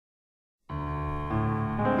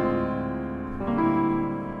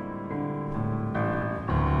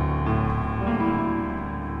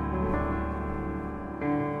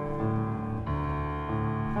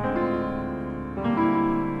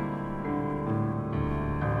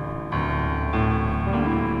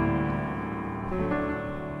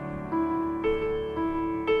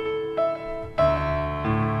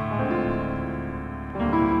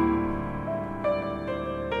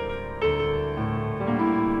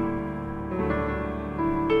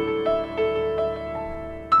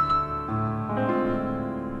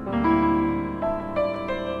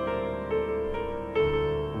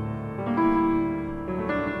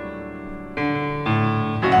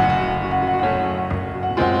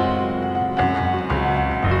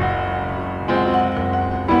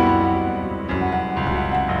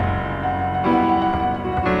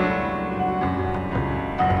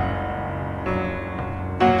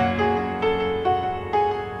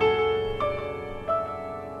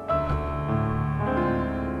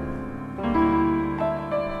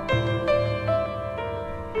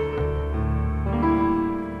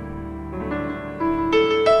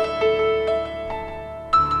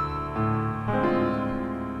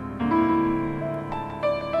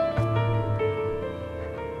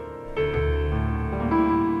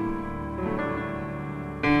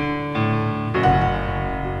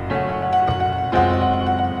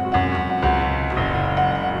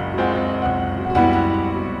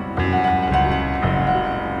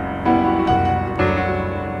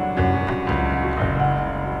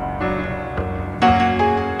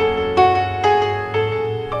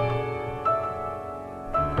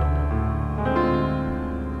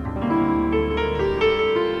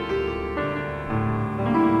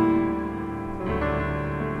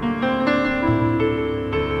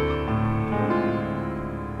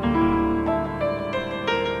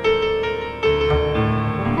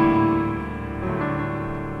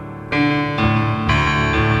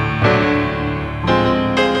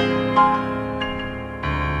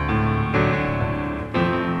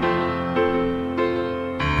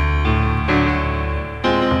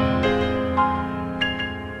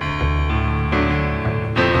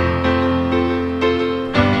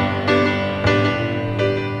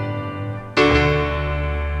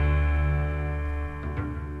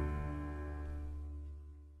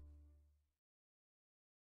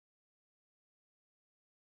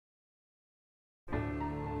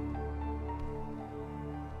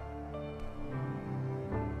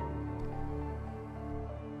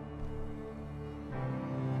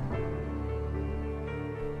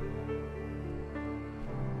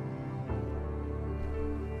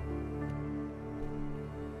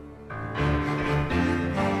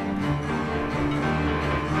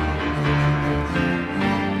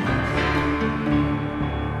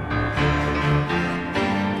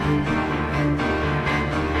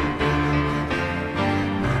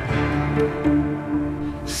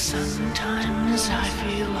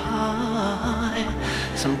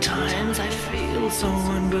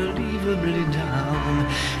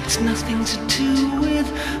nothing to do with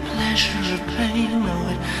pleasure or pain. No,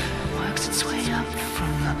 it works its way up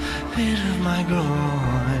from the pit of my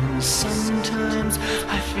groin. Sometimes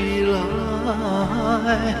I feel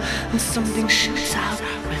high, and something shoots out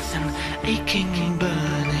with an aching and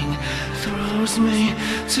burning, throws me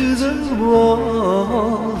to the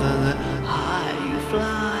wall. The higher you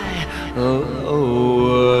fly, the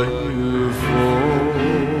lower you fall.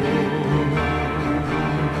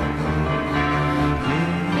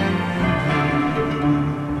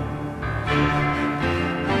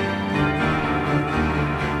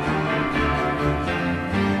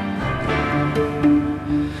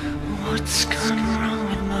 What's gone wrong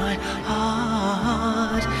with my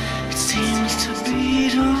heart? It seems to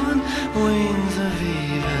beat on wings of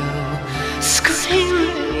evil,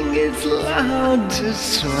 screaming its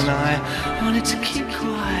loudest when I want it to keep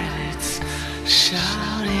quiet. It's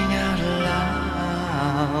shouting out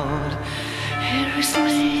loud. Here is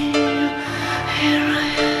me, here I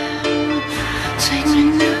am, take me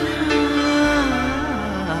now.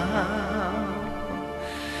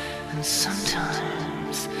 And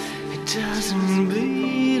sometimes it doesn't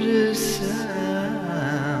beat a sound.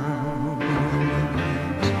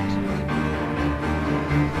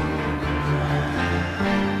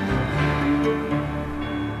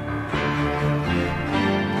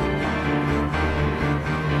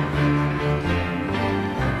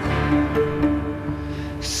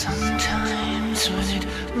 Sometimes when it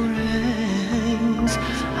rains,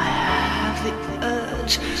 I have the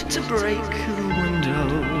urge to break the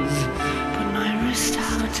windows, put my wrist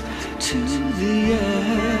out to the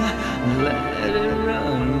air, and let it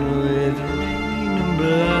run with rain and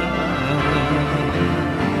blood.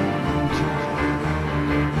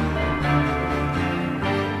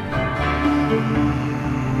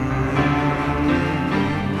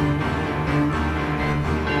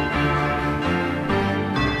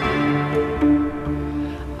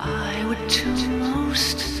 I would do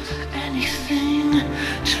most anything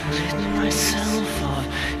to rid myself of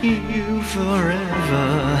you forever.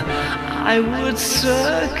 I would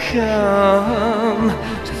succumb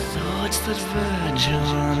to thoughts that verge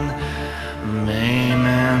on maim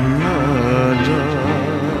and murder.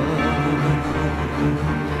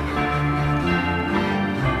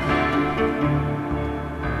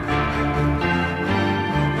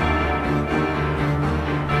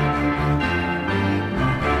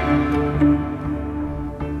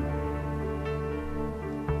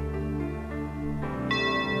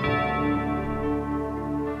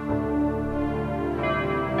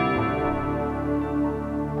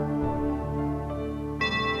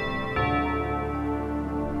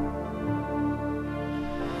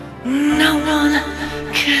 No one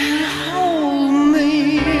can hold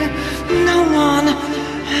me, no one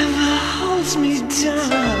ever holds me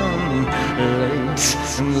down. Late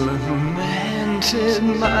and lamented,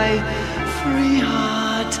 my free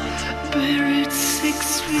heart buried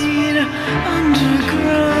 6 feet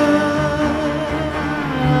underground.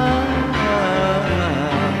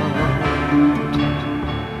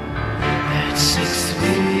 At 6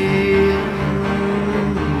 feet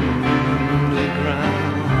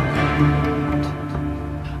underground,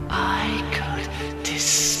 I could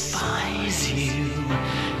despise you.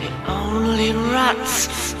 It only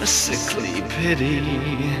rots a sickly pity,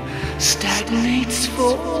 stagnates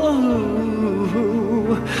for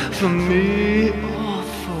who? For me or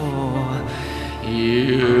for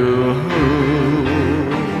you?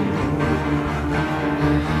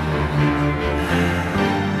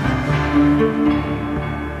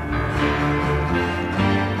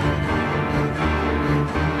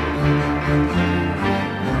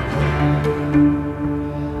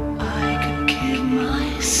 I could kid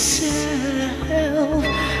myself,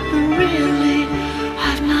 really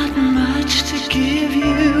I've not much to give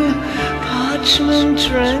you. Parchment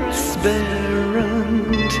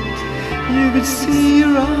transparent, you could see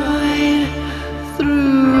right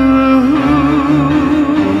through.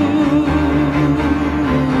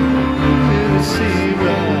 You could see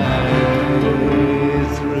right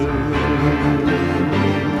through.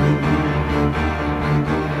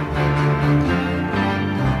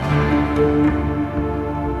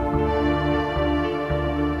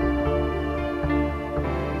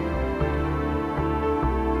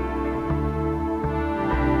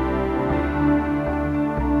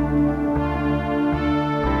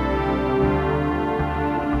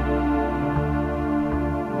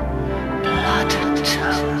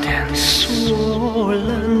 Blood-tongued and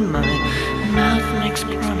swollen, my mouth makes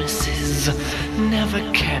promises never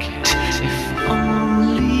kept. If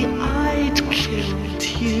only I'd killed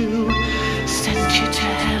you, sent you to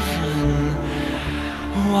heaven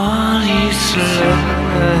while you slept.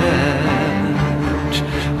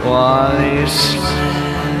 while you slept,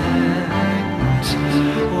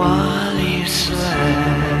 while you slept,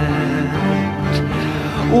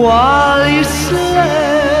 while you slept.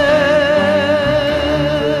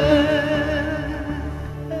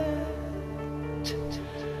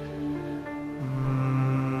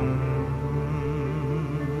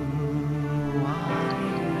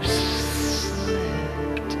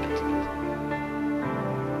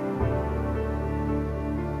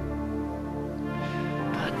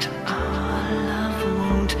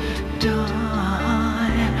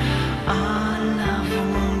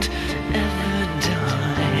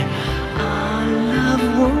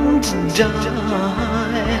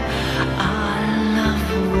 Die. Our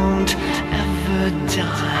love won't ever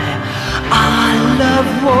die. Our love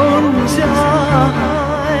won't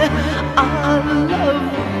die. Our love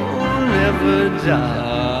won't ever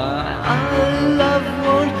die. Our love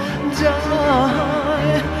won't die.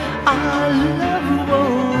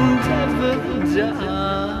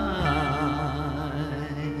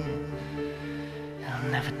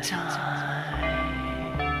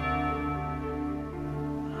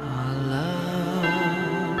 Our love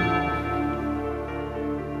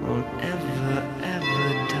won't ever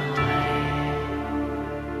die.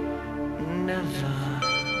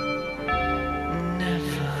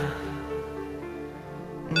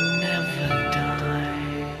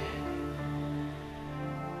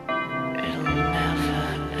 It'll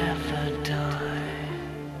never die.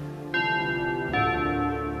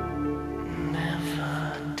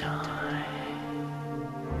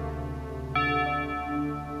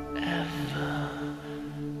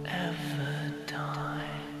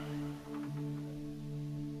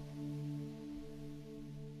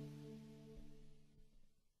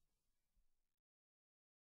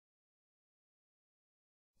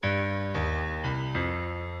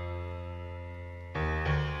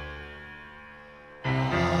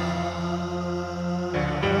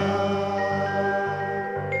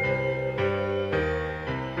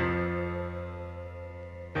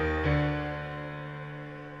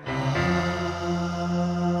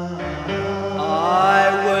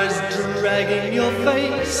 Your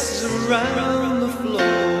face around the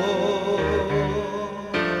floor.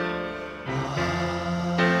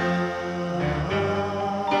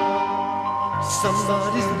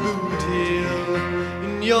 Somebody's boot heel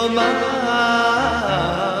in your mouth.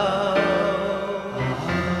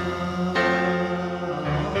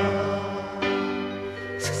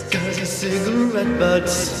 Scars of cigarette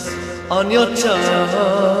butts on your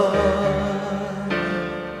tongue.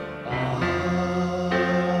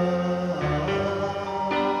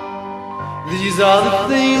 These are the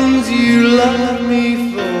things you love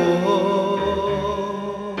me for.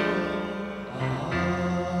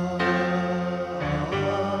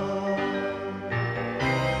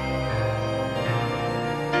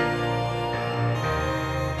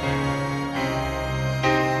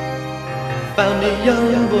 Found a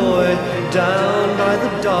young boy down by the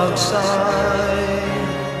dockside,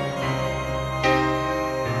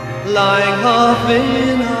 lying half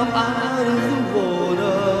in, half out of the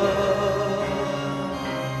water.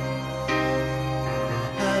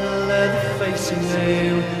 Facing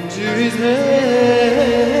nail to his head,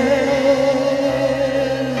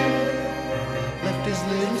 left his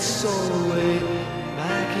little soul way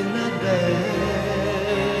back in that bed.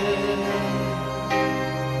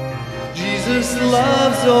 Jesus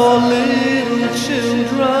loves all little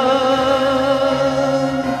children.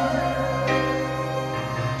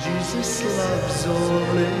 Jesus loves all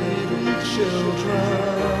little children.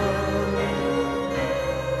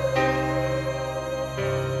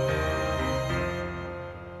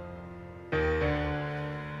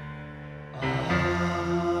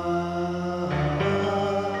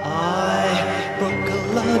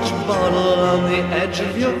 Bottle on the edge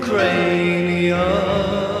of your cranium.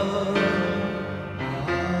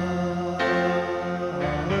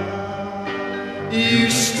 You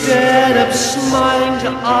stared up, smiling to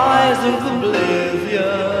eyes of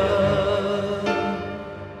oblivion.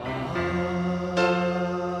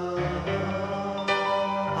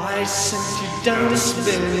 I sent you down to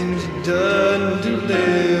spin into dirt and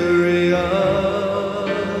delirium.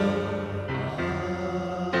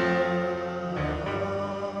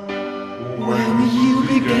 When you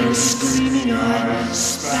began screaming, I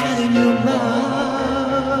spat in your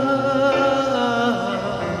mouth.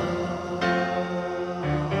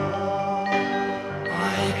 I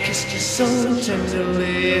kissed you so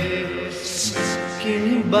tenderly, sucking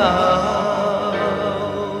you about.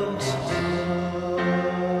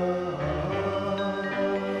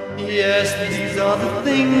 Yes, these are the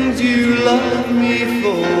things you love me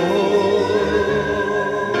for.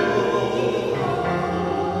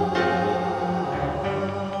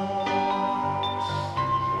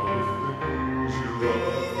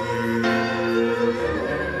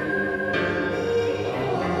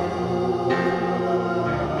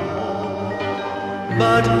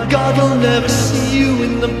 But God will never see you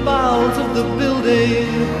in the bowels of the building,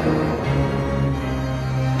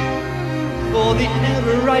 for the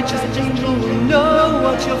ever-righteous angel will know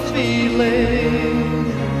what you're feeling.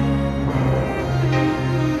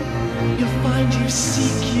 He'll find you,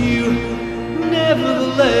 seek you,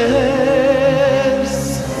 nevertheless,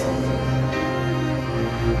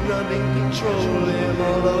 rubbing petroleum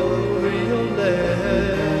all over your legs.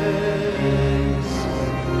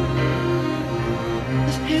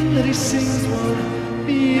 The hymn that he sings won't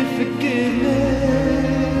be a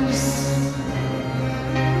forgiveness.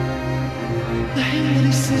 The hymn that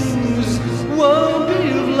he sings won't be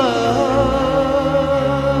of love.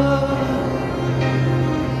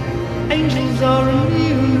 Angels are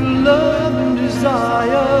immune to love and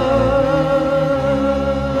desire.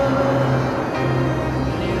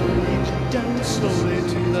 He'll lead you down slowly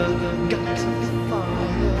to the guts of the fire.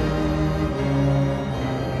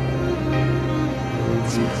 The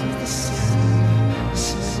smell of the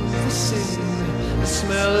sin, the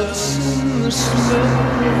smell of the sin, the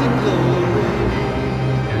smell of the glory.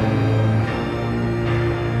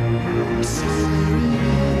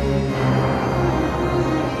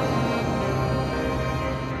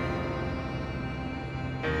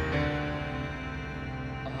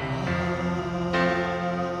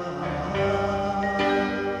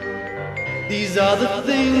 These are the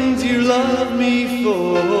things you love me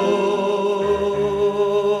for.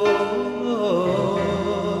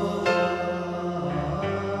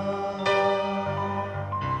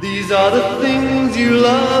 These are the things you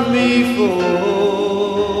love me for.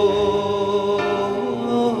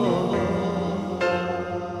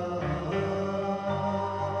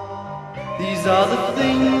 These are the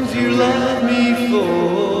things you love me for.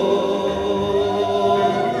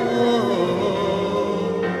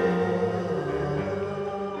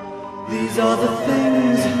 These are the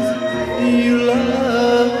things you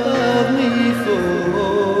love me for.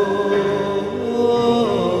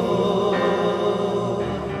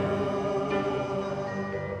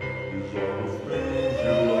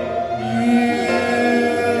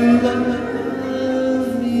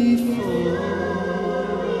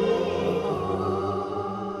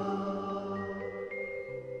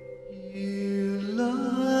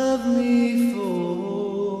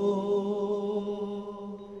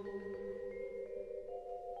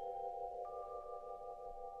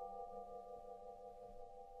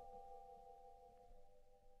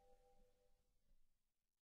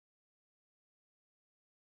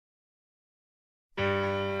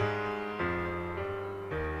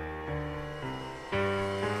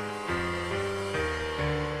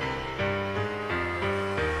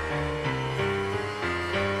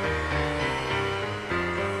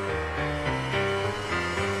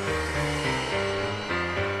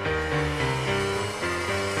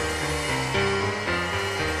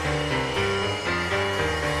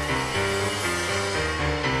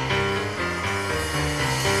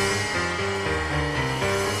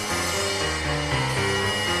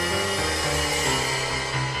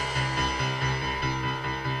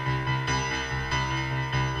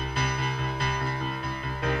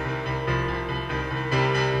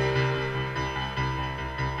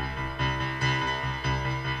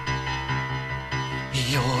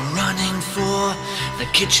 You're running for the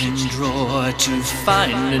kitchen drawer to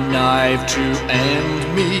find a knife to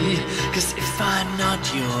end me. 'Cause if I'm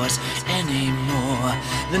not yours anymore,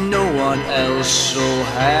 then no one else will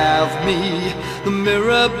have me. The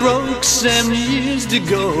mirror broke some years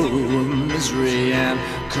ago. Misery and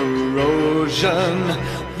corrosion.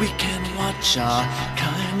 We can watch our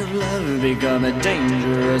kind of love become a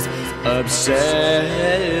dangerous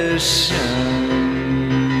obsession.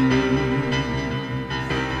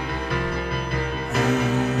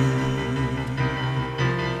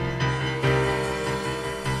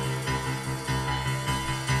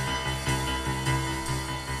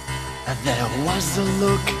 There was a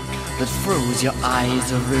look that froze your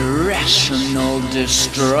eyes of irrational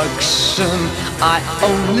destruction. I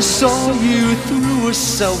only saw you through a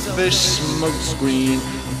selfish smokescreen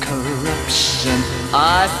of corruption.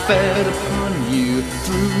 I fed upon you,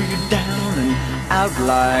 threw you down and out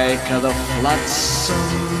like the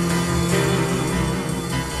flotsam.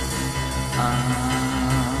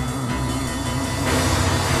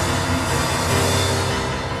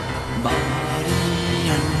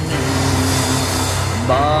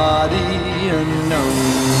 Body unknown.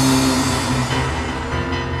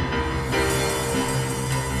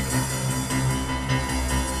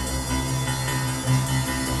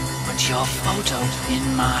 But Put your photo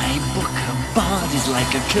in my book of bodies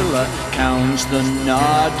like a killer counts the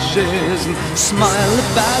notches and smile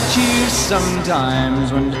about you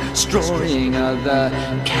sometimes when destroying other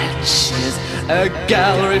catches. A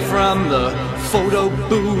gallery from the photo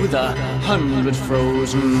booth, 100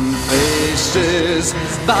 frozen faces,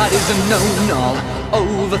 bodies unknown, all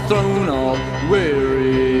overthrown, all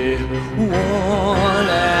weary, worn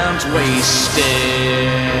and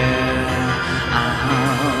wasted.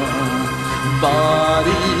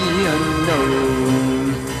 Body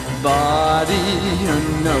unknown, body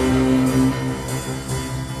unknown.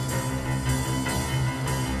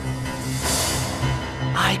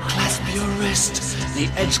 I clasp your wrist, the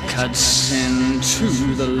edge cuts into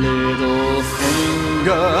the little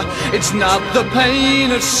finger. It's not the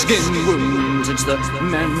pain of skin wounds, it's the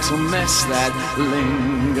mental mess that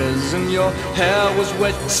lingers. And your hair was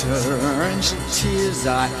wetter and tears,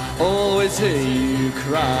 I always hear you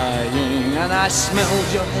crying. And I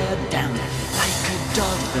smelled your hair down like a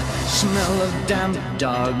dog, the smell of damp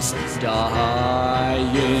dogs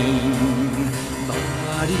dying.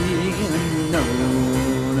 Body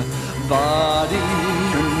unknown, body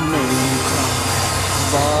unknown, cry.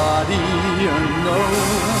 Body unknown,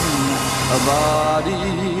 a body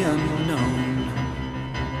unknown,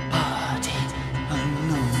 body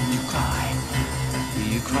unknown. You cry,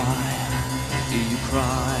 you cry, you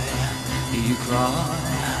cry, you cry,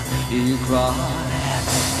 you cry,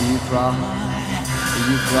 you cry,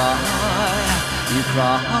 you cry, you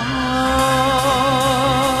cry.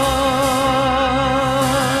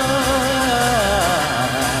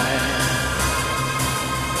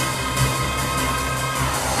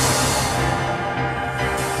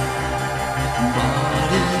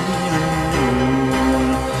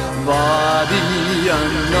 Body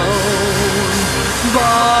unknown,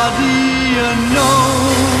 body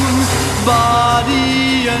unknown, body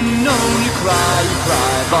unknown. You cry,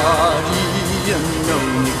 body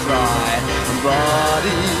unknown. You cry,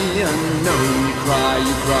 body unknown. You cry,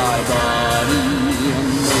 body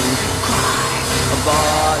unknown. Cry,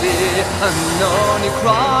 body unknown. You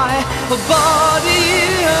cry, body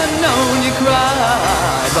unknown. You cry,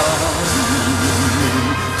 body.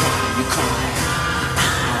 You cry.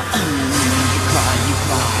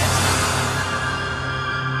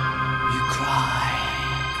 You cry.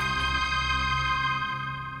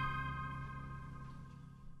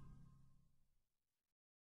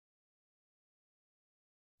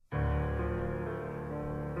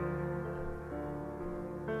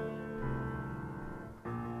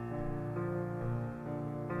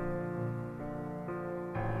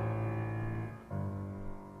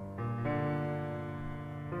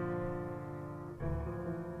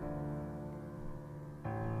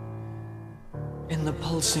 In the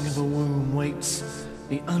pulsing of a womb waits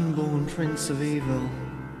the unborn prince of evil.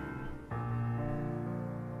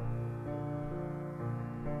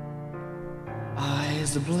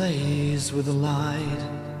 Eyes ablaze with the light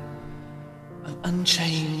of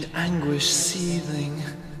unchained anguish seething.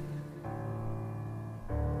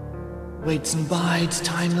 Waits and bides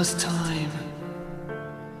timeless time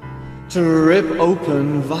to rip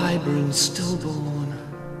open vibrant stillborn.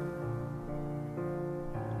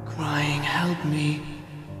 Crying, help me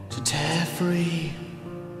to tear free,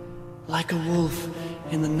 like a wolf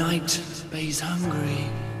in the night bays hungry.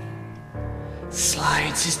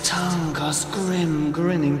 Slides his tongue across grim,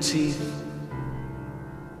 grinning teeth.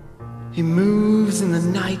 He moves in the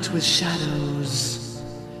night with shadows,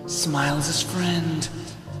 smiles his friend,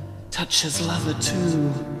 touches lover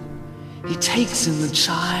too. He takes in the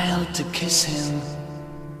child to kiss him.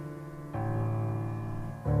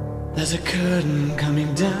 There's a curtain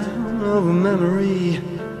coming down over memory,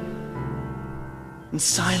 and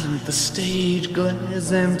silent the stage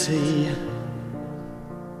glares empty,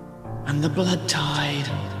 and the blood tide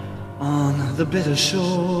on the bitter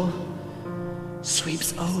shore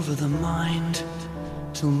sweeps over the mind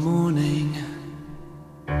till morning.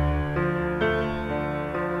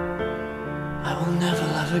 I will never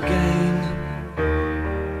love again.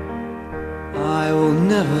 I will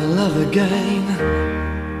never love again.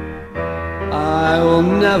 I will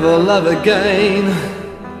never love again.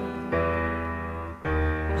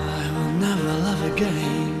 I will never love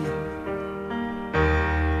again.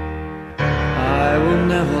 I will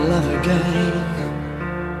never love again.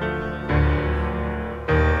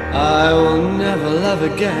 I will never love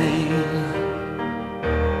again.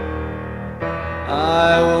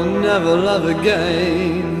 I will never love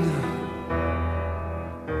again.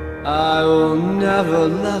 I will never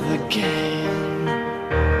love again.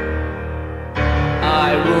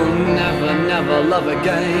 I will never, never love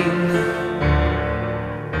again.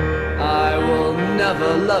 I will never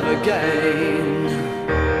never love again.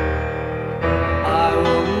 I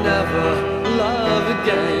will never love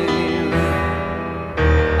again.